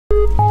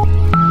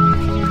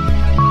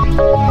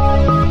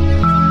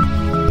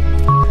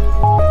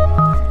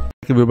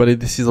everybody,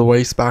 this is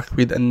always back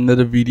with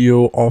another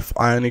video of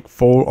Ionic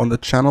 4 on the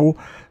channel.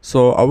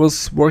 So I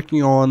was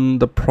working on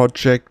the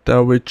project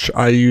which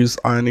I use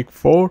Ionic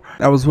 4.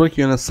 I was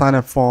working on a sign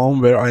up form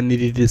where I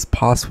needed this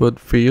password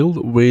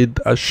field with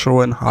a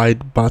show and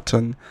hide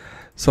button.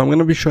 So I'm going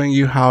to be showing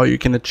you how you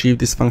can achieve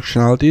this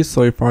functionality.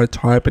 So if I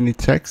type any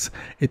text,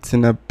 it's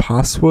in a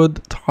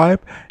password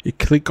type. You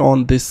click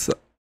on this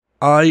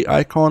eye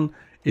icon,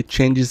 it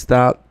changes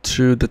that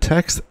to the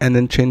text and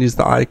then changes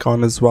the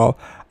icon as well.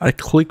 I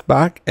click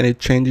back and it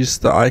changes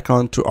the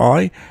icon to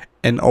I,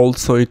 and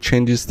also it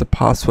changes the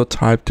password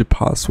type to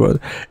password.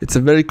 It's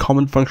a very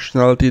common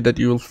functionality that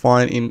you will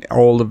find in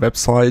all the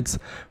websites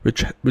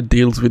which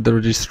deals with the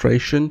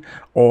registration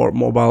or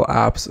mobile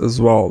apps as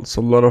well.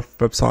 So a lot of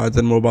websites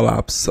and mobile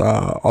apps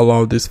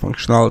allow this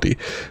functionality.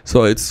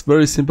 So it's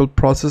very simple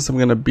process. I'm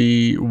going to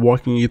be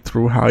walking you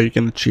through how you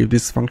can achieve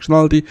this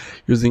functionality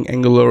using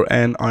Angular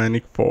and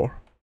Ionic 4.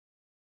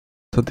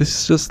 So this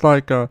is just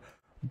like a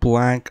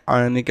blank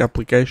Ionic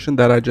application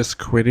that I just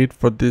created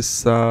for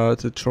this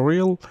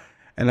tutorial,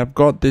 and I've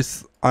got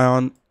this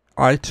Ion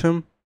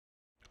item.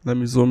 Let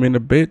me zoom in a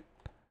bit.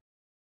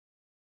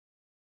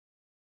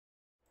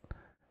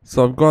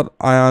 So I've got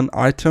Ion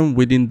item.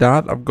 Within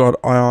that I've got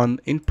Ion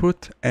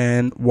input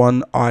and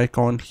one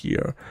icon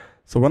here.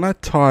 So when I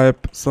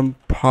type some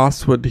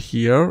password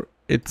here,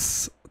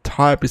 its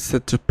type is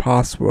set to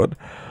password.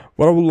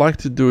 What I would like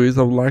to do is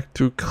I would like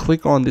to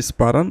click on this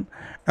button,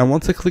 and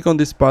once I click on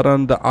this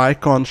button the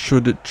icon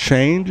should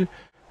change.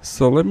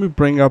 So let me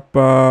bring up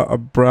a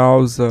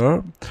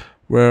browser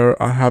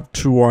where I have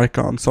two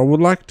icons. So I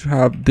would like to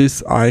have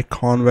this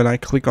icon. When I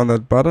click on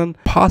that button,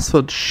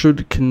 password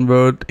should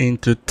convert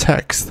into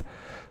text.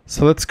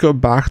 So let's go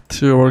back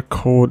to our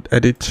code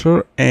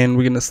editor and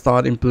we're going to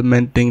start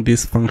implementing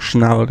this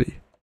functionality.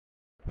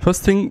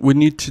 First thing we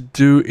need to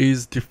do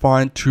is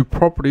define two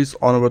properties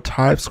on our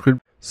TypeScript.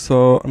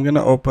 So I'm going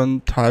to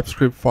open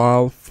TypeScript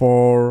file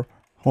for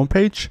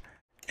homepage,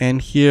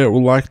 and here we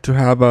like to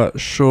have a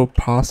show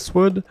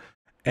password,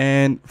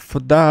 and for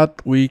that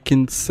we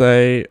can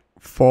say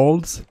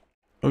false.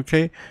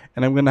 Okay,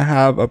 and I'm going to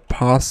have a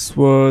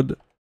password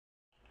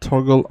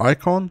toggle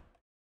icon,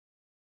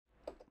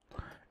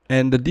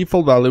 and the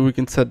default value we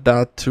can set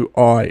that to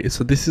I.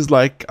 So this is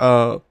like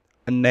a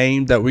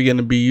name that we're going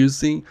to be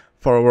using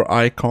for our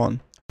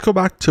icon. Go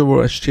back to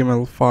our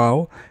HTML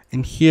file,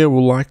 and here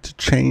we'd like to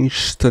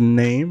change the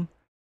name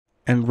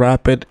and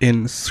wrap it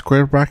in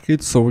square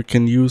brackets so we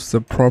can use the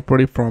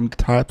property from the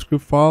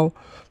TypeScript file.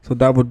 So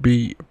that would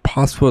be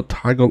password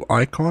toggle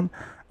icon.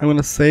 I'm going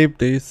to save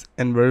this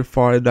and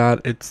verify that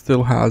it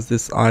still has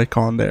this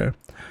icon there.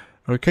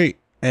 Okay,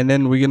 and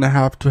then we're going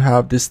to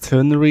have this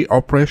ternary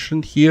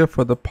operation here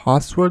for the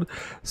password.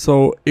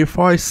 So if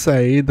I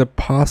say the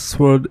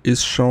password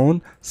is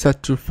shown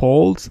set to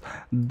false,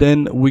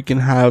 then we can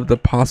have the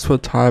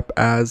password type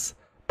as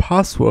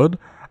password.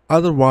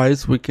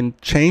 Otherwise we can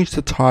change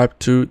the type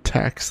to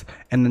text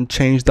and then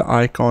change the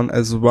icon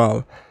as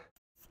well.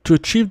 To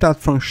achieve that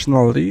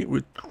functionality,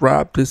 we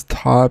wrap this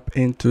type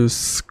into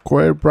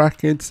square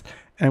brackets,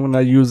 and when I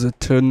use a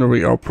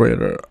ternary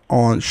operator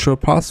on show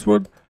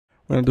password,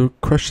 I'm going to do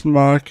question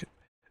mark.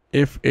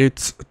 If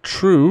it's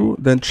true,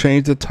 then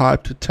change the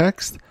type to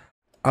text.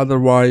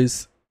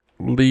 Otherwise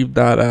leave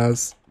that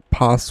as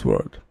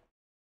password.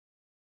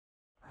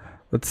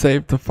 Let's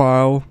save the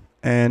file,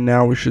 and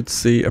now we should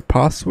see a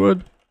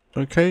password.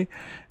 Okay,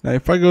 now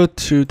if I go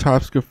to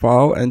TypeScript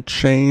file and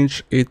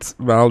change its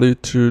value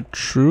to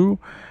true,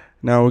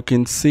 now we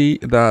can see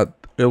that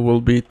it will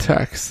be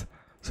text.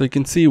 So you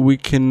can see we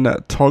can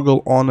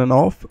toggle on and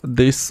off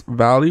this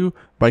value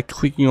by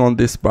clicking on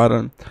this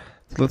button.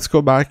 So let's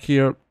go back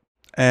here,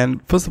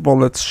 and first of all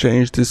let's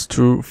change this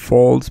to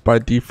false by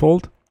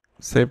default.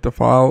 Save the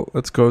file.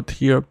 Let's go to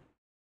here,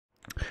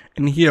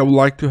 and here I would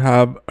like to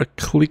have a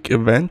click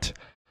event.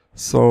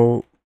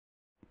 So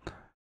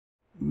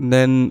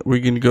then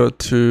we can go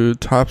to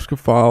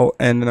TypeScript file,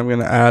 and then I'm going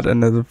to add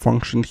another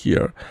function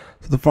here.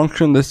 So the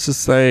function, let's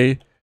just say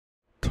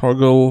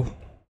toggle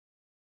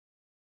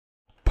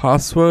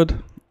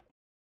password.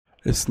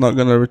 It's not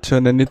going to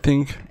return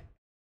anything,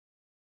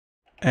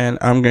 and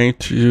I'm going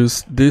to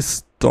use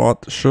this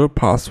dot show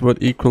password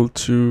equal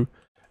to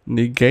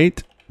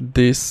negate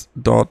this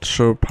dot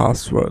show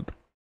password.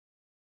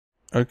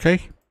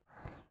 Okay,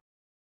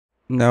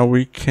 now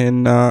we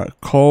can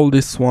call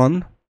this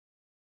one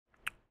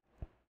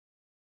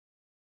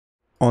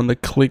on the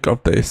click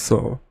of this.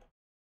 So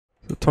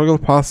toggle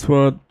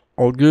password,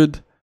 all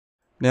good.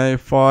 Now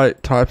if I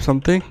type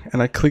something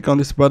and I click on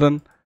this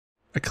button,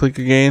 I click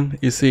again,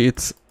 you see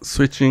it's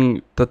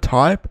switching the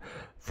type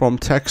from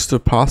text to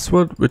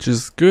password, which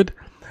is good.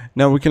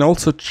 Now we can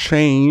also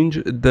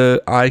change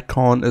the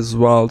icon as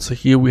well. So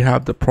here we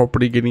have the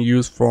property getting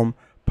used from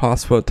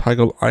password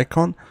toggle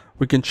icon.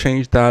 We can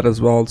change that as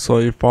well. So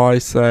if I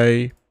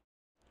say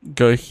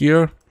go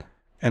here,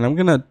 and I'm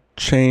gonna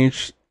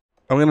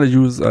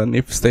use an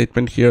if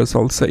statement here.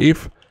 So I'll say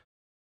if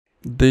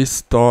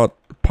this dot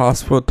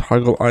password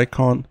toggle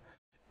icon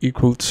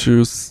equal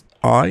to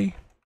I,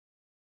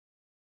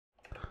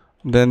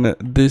 Then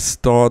this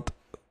dot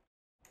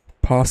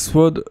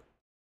password,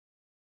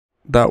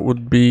 that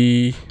would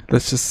be,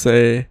 let's just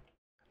say,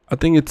 I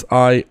think it's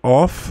I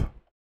off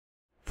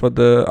for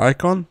the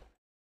icon,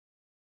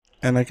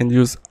 and I can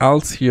use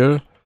else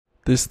here.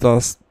 This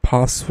does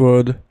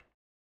password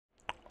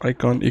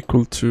icon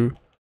equal to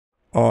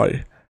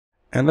I,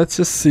 and let's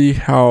just see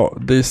how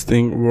this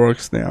thing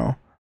works now.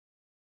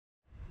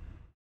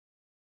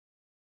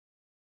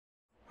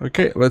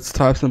 Okay, let's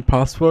type some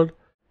password,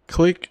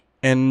 click,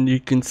 and you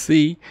can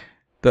see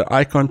the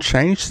icon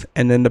changed,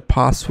 and then the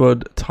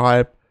password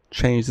type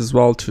changed as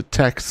well to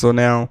text. So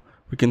now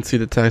we can see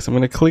the text. I'm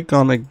going to click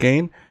on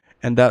again,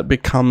 and that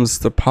becomes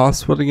the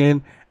password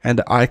again, and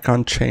the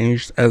icon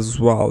changed as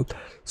well.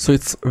 So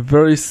it's a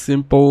very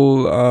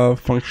simple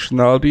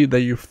functionality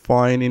that you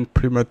find in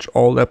pretty much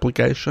all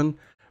application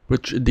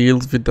which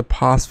deals with the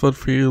password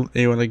field,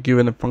 and you want to give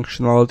it a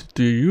functionality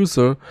to your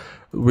user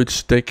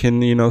which they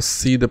can, you know,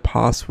 see the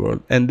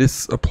password. And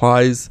this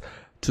applies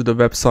to the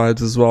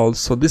websites as well.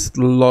 So this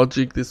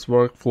logic, this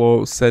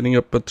workflow, setting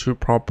up the two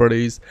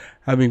properties,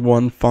 having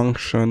one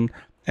function,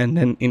 and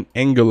then in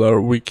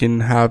Angular we can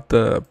have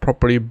the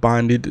property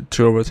binded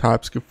to our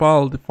TypeScript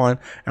file defined,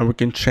 and we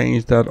can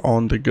change that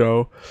on the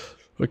go.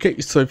 Okay,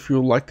 so if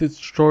you like this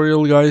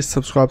tutorial, guys,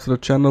 subscribe to the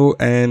channel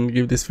and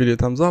give this video a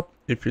thumbs up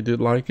if you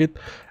did like it.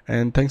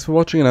 And thanks for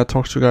watching, and I'll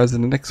talk to you guys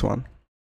in the next one.